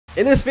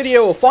In this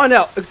video we'll find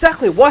out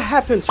exactly what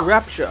happened to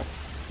Rapture,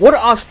 what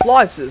are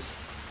splicers,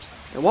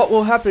 and what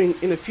will happen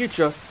in the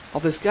future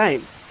of this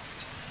game.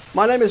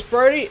 My name is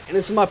Brody and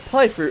this is my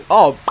playthrough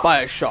of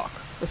BioShock.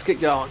 Let's get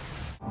going.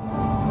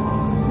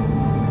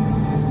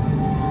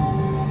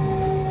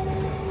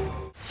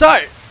 So,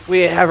 we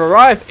have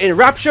arrived in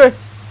Rapture.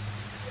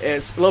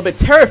 It's a little bit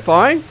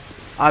terrifying.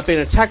 I've been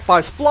attacked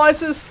by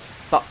splicers,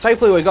 but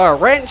thankfully we got a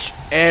wrench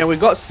and we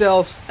got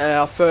ourselves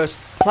our first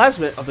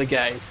plasmid of the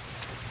game.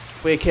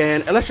 We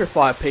can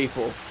electrify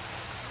people.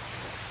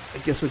 I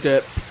guess we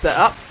could pick that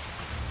up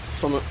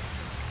from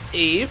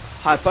Eve,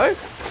 hypo.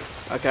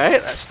 Okay,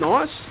 that's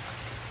nice.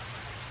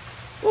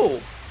 Ooh,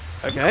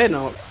 okay,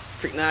 now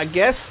drink that I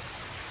guess.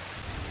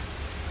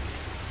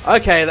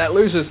 Okay, that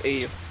loses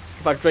Eve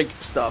if I drink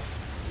stuff.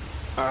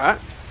 Alright.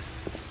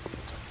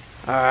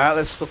 Alright,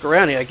 let's look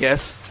around here I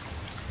guess.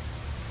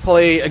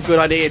 Probably a good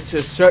idea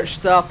to search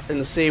stuff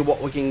and see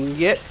what we can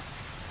get.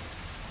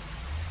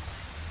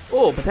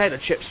 Oh, potato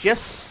chips,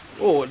 yes.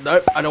 Oh,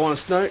 nope, I don't want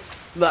to smoke.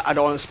 I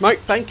don't want to smoke,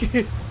 thank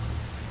you.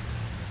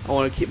 I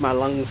want to keep my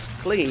lungs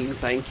clean,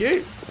 thank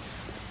you.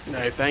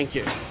 No, thank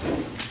you.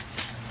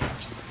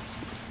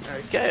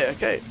 Okay,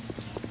 okay.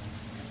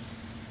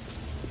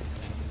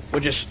 We're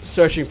just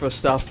searching for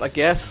stuff, I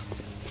guess.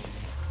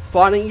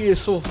 Finding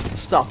useful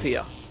stuff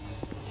here.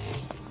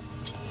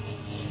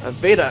 A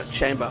Vita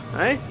chamber,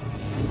 eh?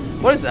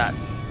 What is that?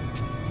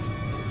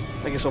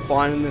 I guess we'll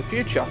find in the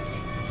future.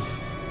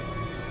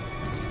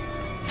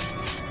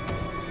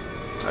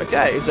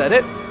 Okay, is that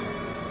it?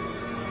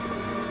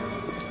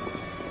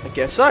 I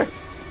guess so.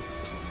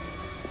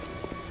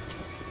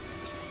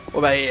 What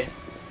about here?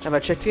 Have I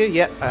checked here?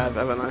 Yeah, I have,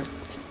 haven't I?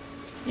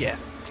 Yeah.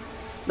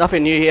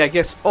 Nothing new here, I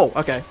guess. Oh,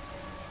 okay.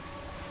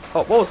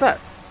 Oh, what was that?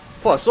 I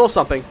thought I saw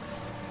something.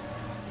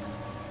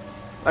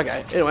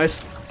 Okay,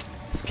 anyways.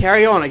 Let's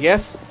carry on, I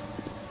guess.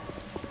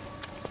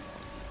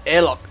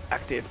 Airlock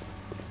active.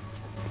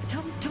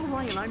 Tell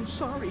Ryan I'm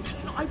sorry.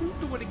 No, I won't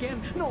do it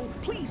again. No,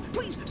 please,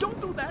 please,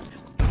 don't do that.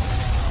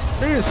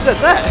 Who said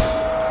that?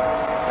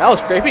 That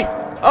was creepy.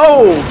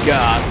 Oh,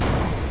 God.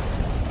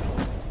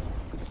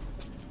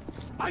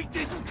 I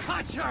didn't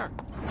catch her.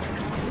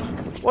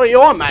 What do you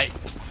want, mate?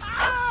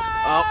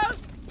 Oh,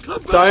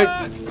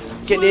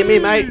 don't get near me,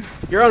 mate.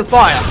 You're on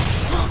fire.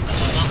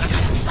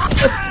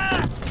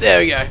 There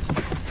we go.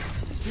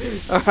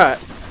 Alright.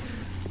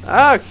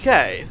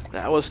 Okay.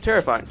 That was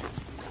terrifying.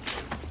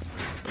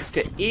 Let's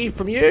get Eve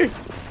from you.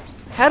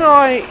 How do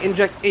I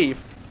inject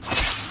Eve?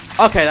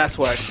 Okay, that's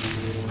worked.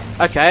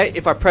 Okay,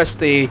 if I press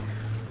the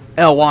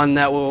L1,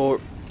 that will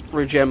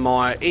regen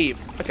my Eve.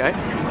 Okay,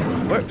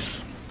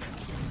 works.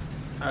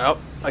 Oh,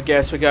 I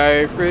guess we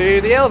go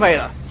through the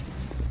elevator.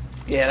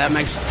 Yeah, that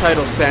makes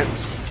total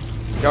sense.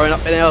 Going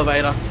up an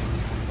elevator.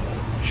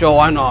 Sure,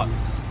 why not?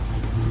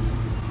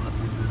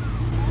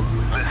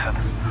 Listen,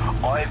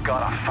 I've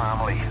got a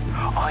family.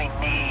 I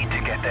need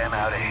to get them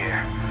out of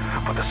here.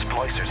 But the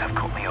splicers have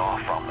cut me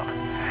off from them.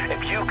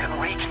 If you can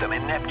reach them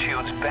in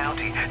Neptune's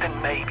bounty,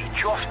 then maybe,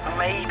 just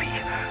maybe.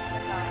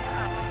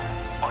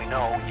 I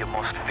know you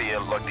must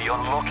feel like the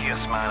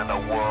unluckiest man in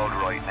the world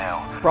right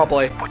now.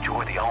 Probably. But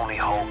you're the only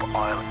hope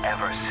I'll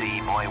ever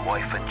see my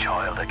wife and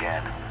child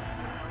again.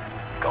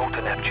 Go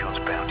to Neptune's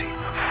bounty.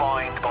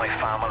 Find my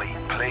family,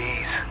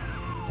 please.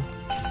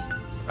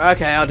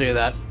 Okay, I'll do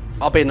that.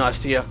 I'll be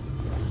nice to you.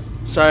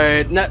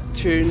 So,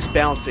 Neptune's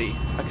bounty.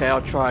 Okay,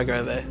 I'll try and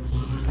go there.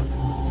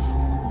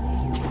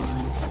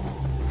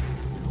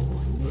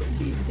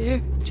 Be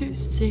there to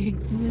sing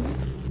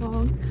this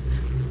song.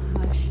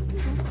 Hush.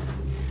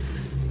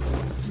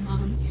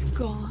 Mommy's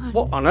gone.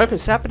 What on earth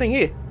is happening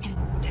here? And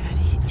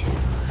Daddy too.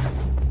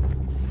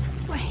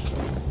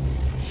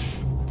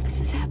 Wait. This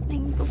is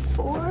happening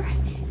before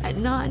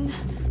and none.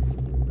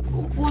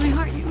 Why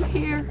aren't you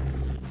here?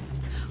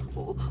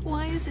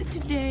 Why is it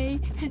today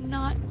and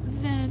not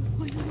then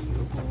when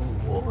you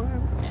were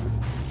warm?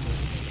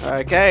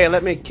 Okay,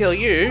 let me kill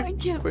you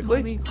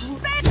quickly.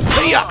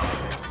 See ya!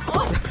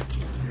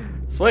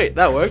 Sweet,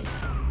 that worked.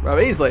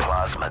 Rather easily.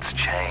 Plasmids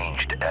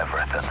changed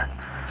everything.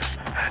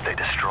 They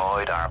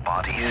destroyed our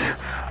bodies,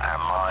 our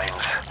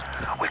minds.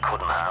 We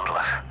couldn't handle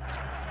it.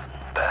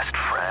 Best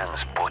friends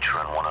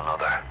butchering one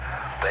another.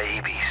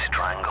 Babies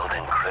strangled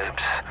in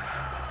cribs.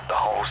 The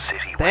whole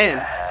city went to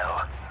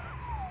hell.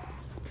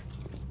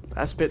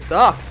 That's a bit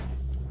dark.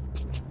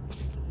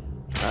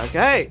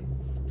 Okay.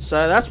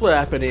 So that's what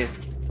happened here.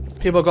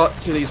 People got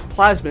to these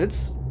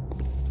plasmids.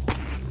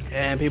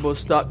 And people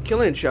start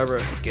killing each other,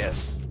 I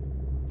guess.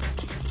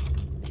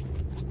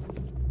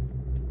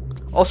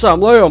 Also, I'm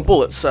low on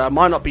bullets, so I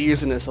might not be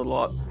using this a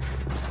lot.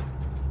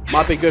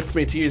 Might be good for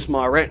me to use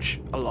my wrench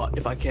a lot,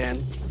 if I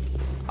can.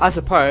 I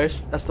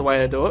suppose that's the way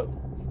to do it.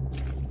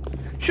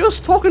 She was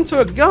talking to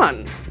a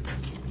gun.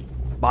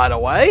 By the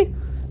way,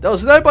 there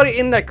was nobody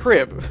in that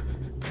crib.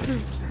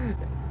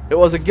 It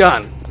was a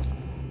gun.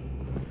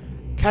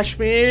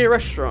 Kashmir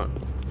restaurant.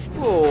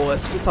 Oh,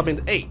 let's get something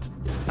to eat,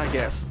 I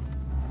guess.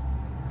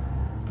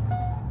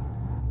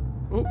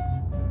 Ooh.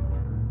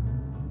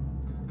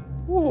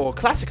 Ooh,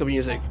 classical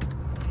music.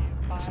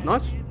 That's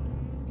nice.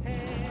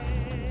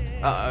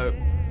 Uh-oh.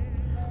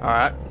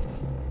 Alright.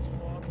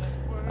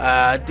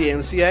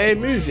 DMCA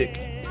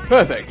music.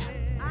 Perfect.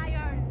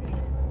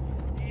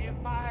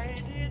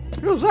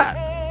 Who was that?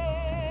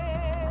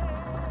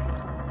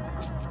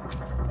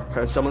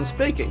 Heard someone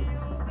speaking.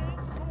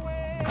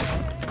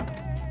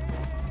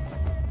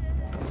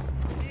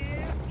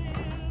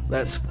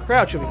 Let's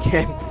crouch if we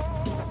can.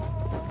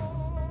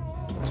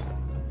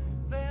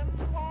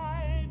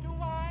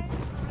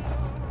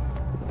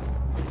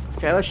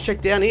 Okay, let's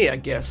check down here, I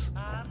guess.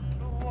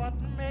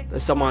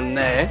 There's someone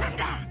there.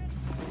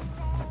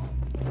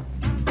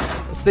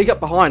 Let's sneak up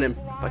behind him,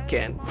 if I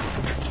can.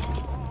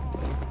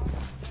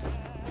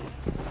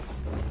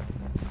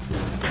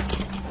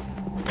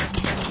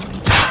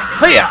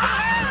 Hiya!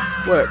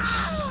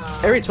 Works.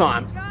 Every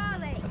time,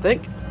 I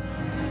think.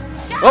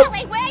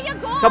 Charlie, where you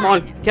going? Come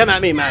on, come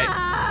at me, mate.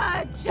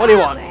 What do you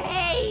want?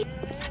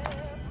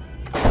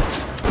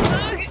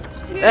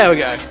 There we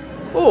go.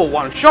 Oh,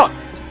 one shot.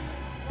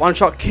 One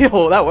shot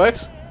kill, that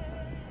works.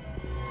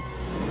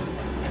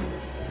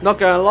 Not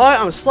gonna lie,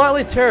 I'm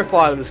slightly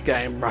terrified of this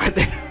game right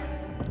now.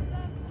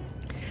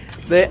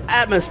 The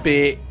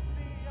atmosphere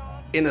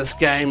in this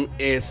game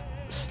is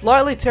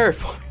slightly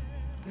terrifying.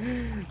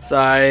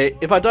 So,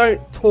 if I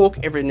don't talk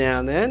every now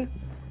and then,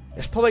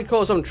 it's probably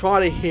because I'm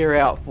trying to hear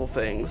out for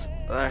things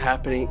that are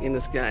happening in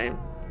this game.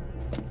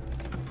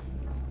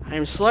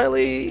 I'm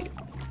slightly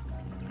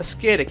a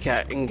scaredy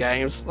cat in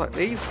games like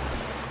these.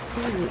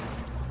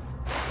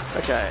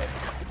 Okay.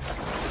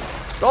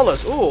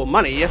 Dollars. Ooh,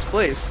 money. Yes,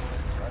 please.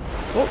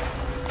 Oh.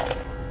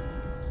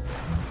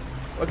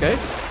 Okay.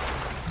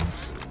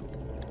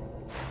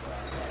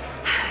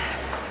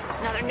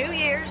 Another New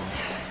Year's,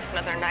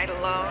 another night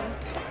alone.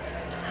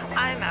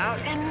 I'm out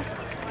and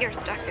you're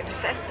stuck in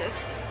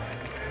Festus,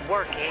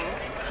 working.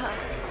 Huh.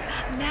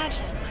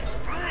 Imagine my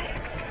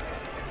surprise.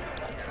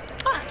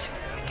 Oh, I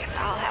guess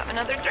I'll have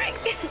another drink.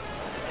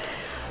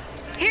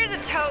 Here's a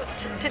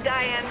toast to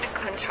Diane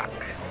McClintock,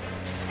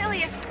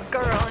 silliest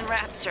girl in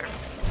Rapture.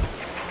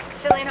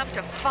 Silly enough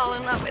to fall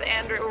in love with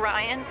Andrew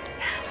Ryan.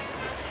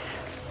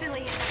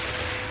 Silly.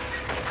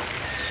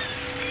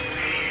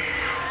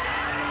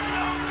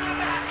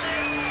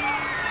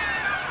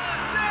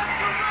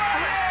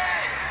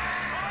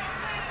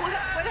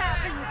 What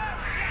happened?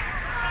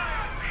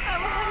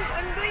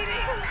 I'm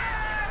bleeding.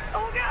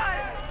 Oh God.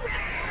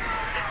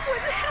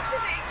 What's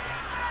happening?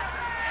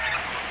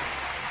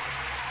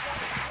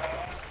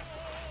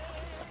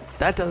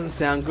 That doesn't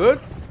sound good,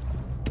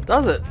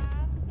 does it?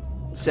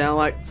 Sound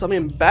like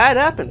something bad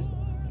happened.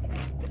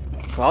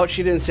 Well,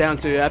 she didn't sound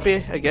too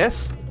happy, I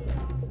guess.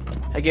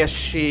 I guess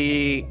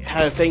she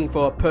had a thing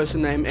for a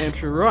person named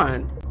Andrew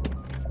Ryan.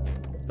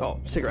 Oh,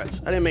 cigarettes.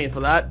 I didn't mean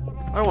for that.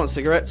 I don't want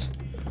cigarettes.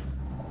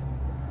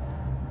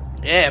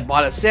 Yeah,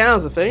 by the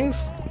sounds of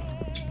things,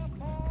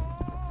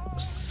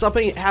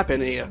 something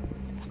happened here.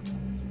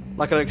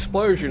 Like an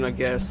explosion, I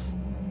guess.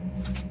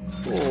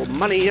 Oh,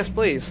 money, yes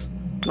please.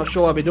 Not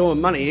sure I'll be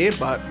doing money here,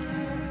 but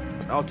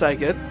I'll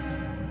take it.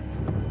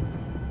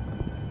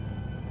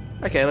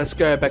 Okay, let's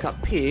go back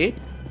up here,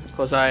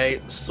 because I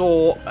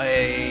saw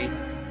a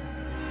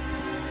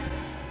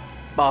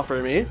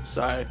bathroom here,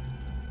 so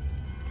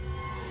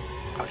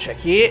I'll check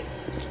here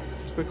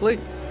quickly.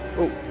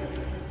 Oh,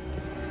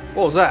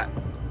 what was that?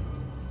 I'm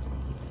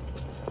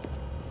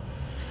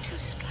too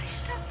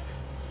spliced up.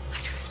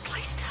 I'm too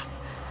spliced up.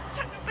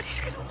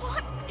 Nobody's gonna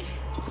want me.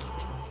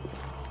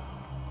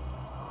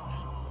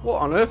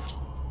 What on earth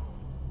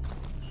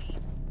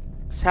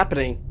is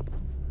happening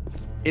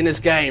in this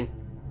game?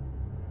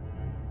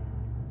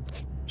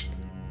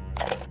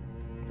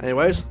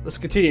 Anyways, let's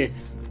continue.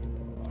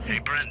 Hey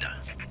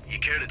Brenda, you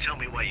care to tell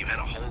me why you had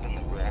a hole in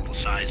the wall the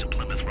size of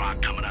Plymouth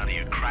Rock coming out of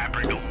your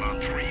crapper going on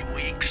 3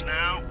 weeks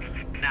now?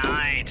 Nah,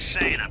 I ain't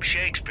saying I'm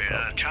Shakespeare.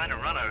 I'm trying to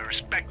run a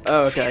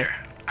respectable theater.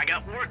 I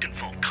got working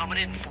folk coming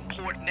in from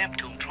Port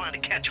Neptune trying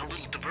to catch a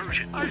little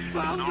diversion. I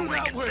found All it they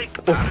that can way. think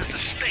about is the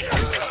stink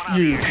coming out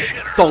You of your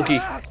shitter. donkey.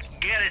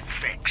 Get it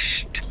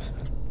fixed.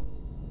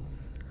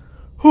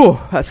 Whew,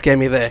 that scared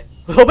me there.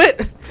 A little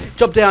bit.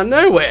 Jumped down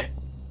nowhere.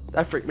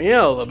 That freaked me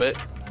out a little bit.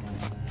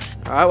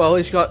 Alright, well at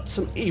least you got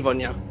some Eve on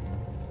you.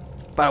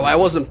 By the way, I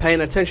wasn't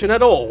paying attention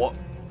at all. What?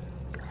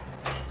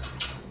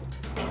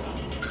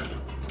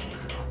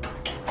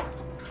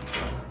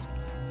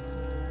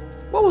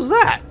 What was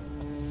that?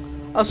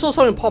 I saw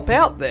something pop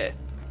out there.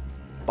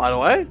 By the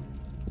way,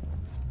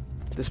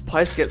 this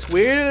place gets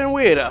weirder and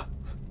weirder.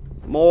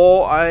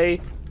 More I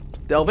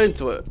delve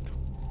into it.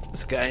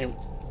 This game.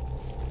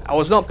 I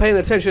was not paying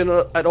attention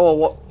at all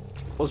what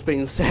was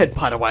being said,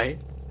 by the way.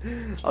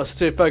 I was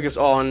too focused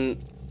on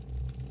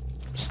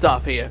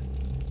stuff here.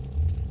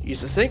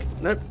 Use the sink?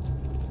 Nope.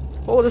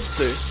 What will this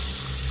do?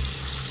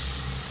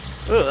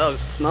 Oh, that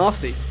was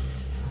nasty.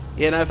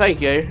 Yeah, no,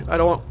 thank you. I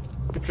don't want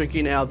to be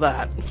drinking out of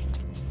that.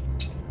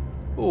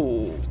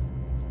 Ooh.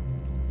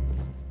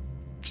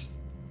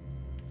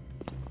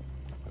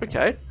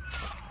 Okay.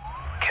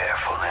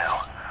 Careful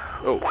now.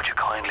 Oh. Would you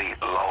kindly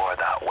lower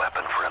that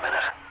weapon for a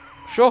minute?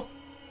 Sure.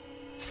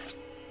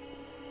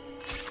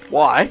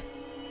 Why?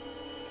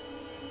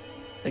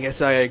 I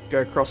guess I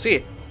go across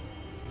here.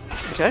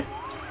 Okay.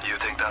 You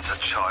think that's a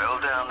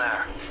child down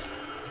there?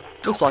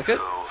 Looks like it.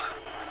 Fooled.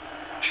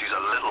 She's a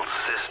little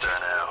sister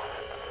now.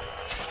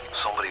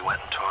 Somebody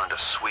went and turned a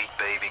sweet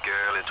baby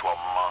girl into a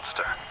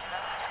monster.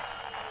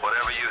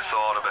 Whatever you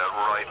thought about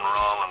right and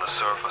wrong on the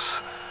surface,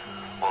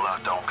 well,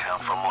 that don't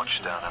count for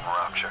much down in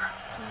Rapture.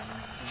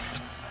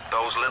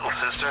 Those little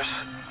sisters,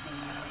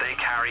 they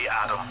carry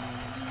Adam,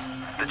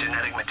 the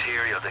genetic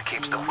material that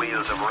keeps the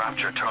wheels of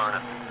Rapture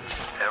turning.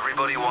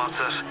 Everybody wants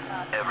it,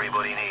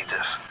 everybody needs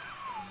it.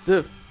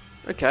 Dude,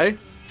 okay.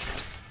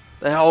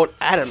 They hold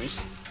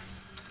atoms.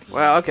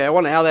 Wow, okay, I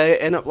wonder how they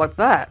end up like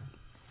that.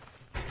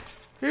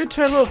 Who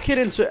turned a little kid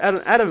into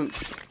an atom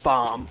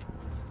farm?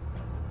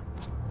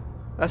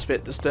 That's a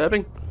bit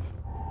disturbing.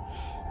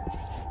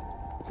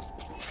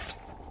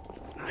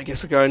 I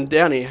guess we're going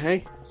down here,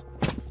 hey?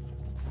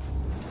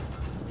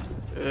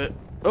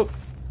 Oh.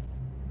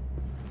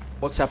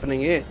 What's happening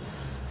here?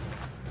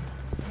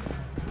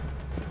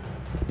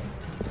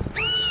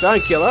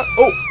 Don't kill her.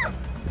 Oh!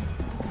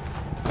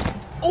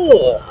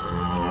 Oh!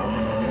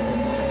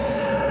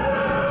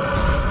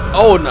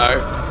 Oh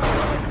no.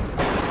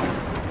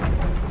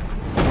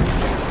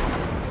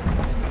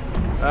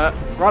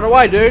 Run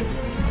away, dude.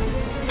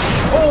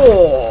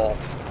 Oh!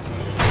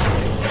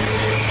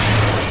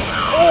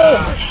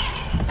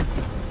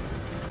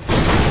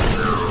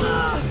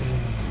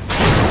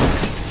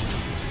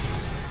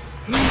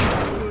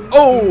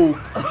 Oh!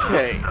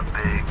 Okay. The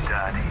big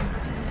daddy.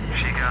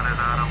 She got his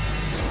Adam.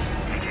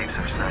 He keeps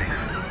her safe.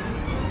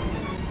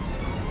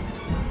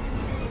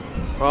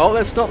 Well,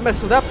 let's not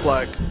mess with that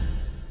bloke.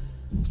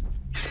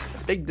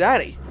 Big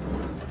Daddy.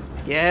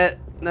 Yeah,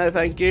 no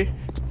thank you.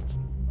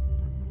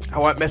 I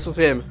won't mess with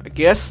him, I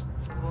guess.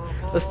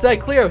 Let's stay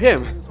clear of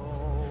him.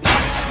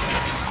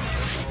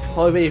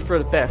 Probably be for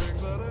the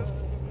best.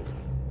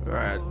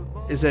 Alright,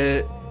 is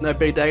there no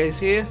Big Daddies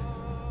here?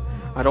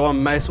 I don't want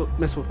to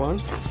mess with one.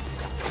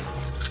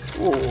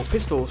 Ooh,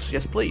 pistols,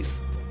 yes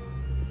please.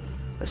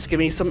 Let's give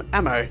me some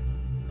ammo,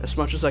 as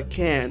much as I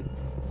can.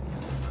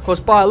 Of course,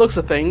 by the looks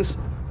of things,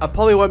 I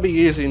probably won't be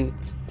using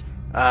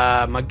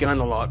my gun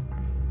a lot,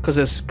 because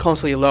it's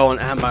constantly low on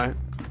ammo.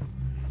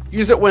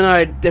 Use it when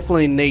I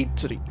definitely need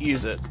to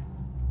use it.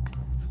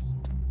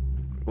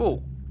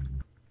 Ooh.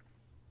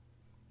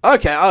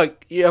 Okay,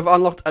 you have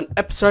unlocked an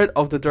episode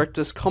of the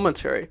director's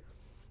commentary.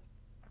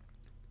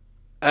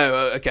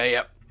 Oh, okay,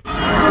 yep. No,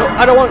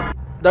 I don't want...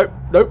 Nope,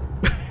 nope.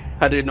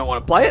 I did not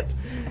want to play it.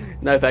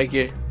 No, thank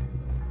you.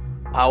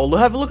 I will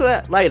have a look at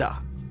that later.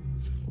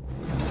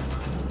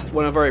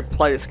 Whenever I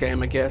play this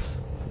game, I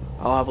guess.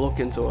 I'll have a look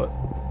into it.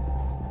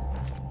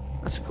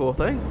 That's a cool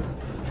thing.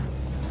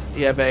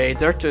 You have a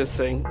director's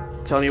thing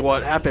telling you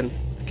what happened,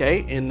 okay,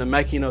 in the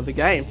making of the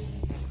game.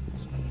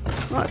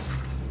 Nice.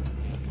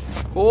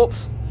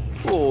 Corpse.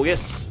 Oh,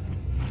 yes.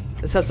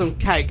 Let's have some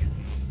cake.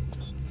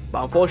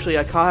 But unfortunately,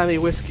 I can't have any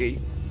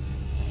whiskey.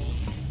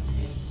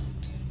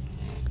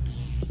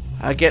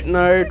 I get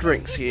no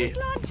drinks here.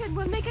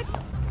 We'll make it.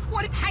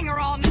 What? Hang her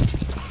on.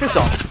 Piss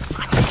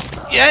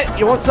off. Yeah,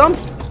 you want some?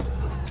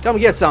 Come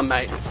get some,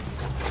 mate.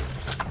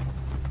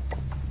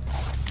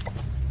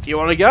 You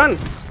want a gun?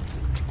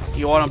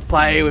 You want to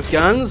play with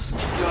guns?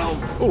 No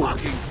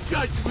fucking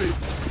judgment.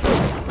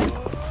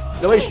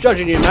 Nobody's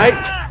judging you, mate.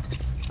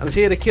 I'm just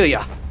here to kill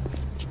ya.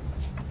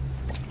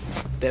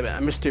 Damn it, I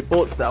missed 2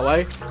 bullets that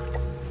way.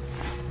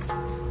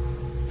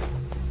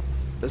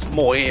 There's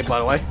more here, by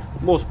the way.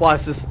 More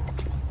splicers.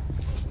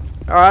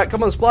 Alright,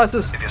 come on,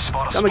 splicers. If you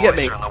spot a Come and get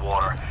me. splicer in the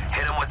water,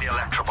 hit him with the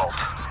electrobolt.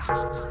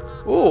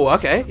 Ooh,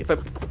 okay. If I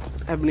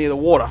have near the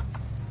water,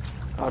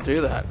 I'll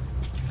do that.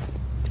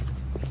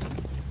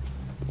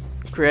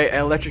 Create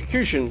an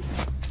electrocution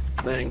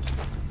thing.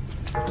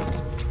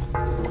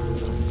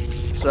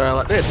 So,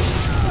 like this.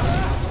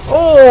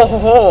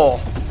 Oh!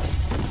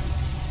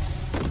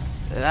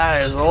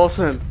 That is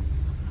awesome.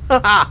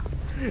 Haha!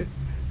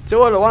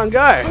 2 in one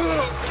go.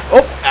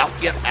 Oh, ow,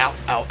 yep, ow,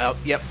 ow, ow,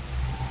 yep.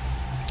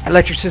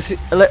 Electricity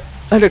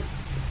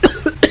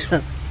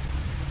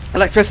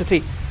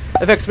electricity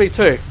affects me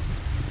too.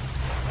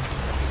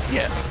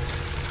 Yeah.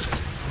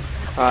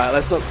 Alright,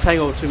 let's not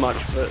tangle too much,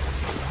 but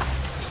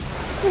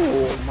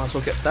ooh, might as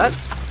well get that.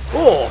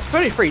 Oh,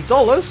 $33.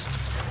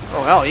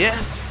 Oh hell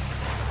yes.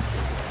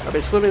 I've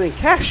been swimming in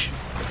cash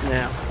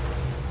now.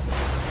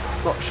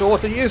 Not sure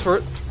what to use for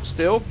it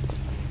still.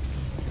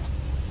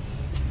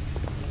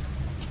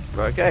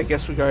 Okay, I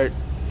guess we go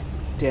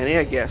down here,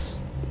 I guess.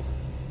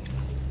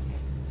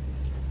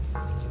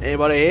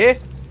 Anybody here?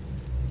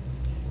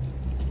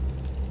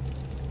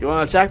 You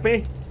want to attack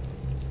me?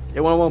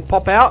 You want to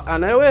pop out out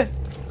of nowhere?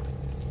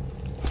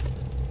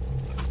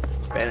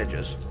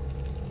 Bandages.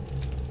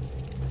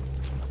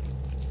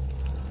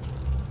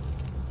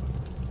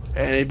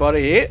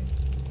 Anybody here?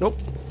 Nope.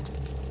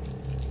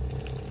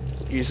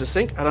 Use the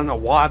sink. I don't know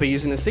why I'll be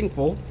using the sink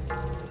for.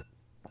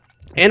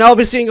 And I'll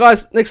be seeing you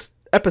guys next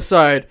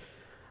episode.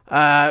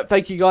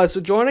 Thank you guys for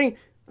joining.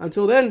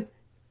 Until then,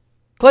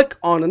 click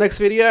on the next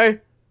video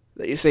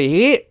that you see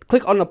here.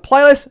 Click on the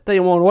playlist that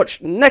you want to watch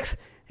next.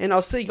 And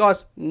I'll see you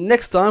guys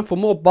next time for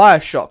more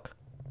BioShock.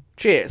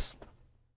 Cheers.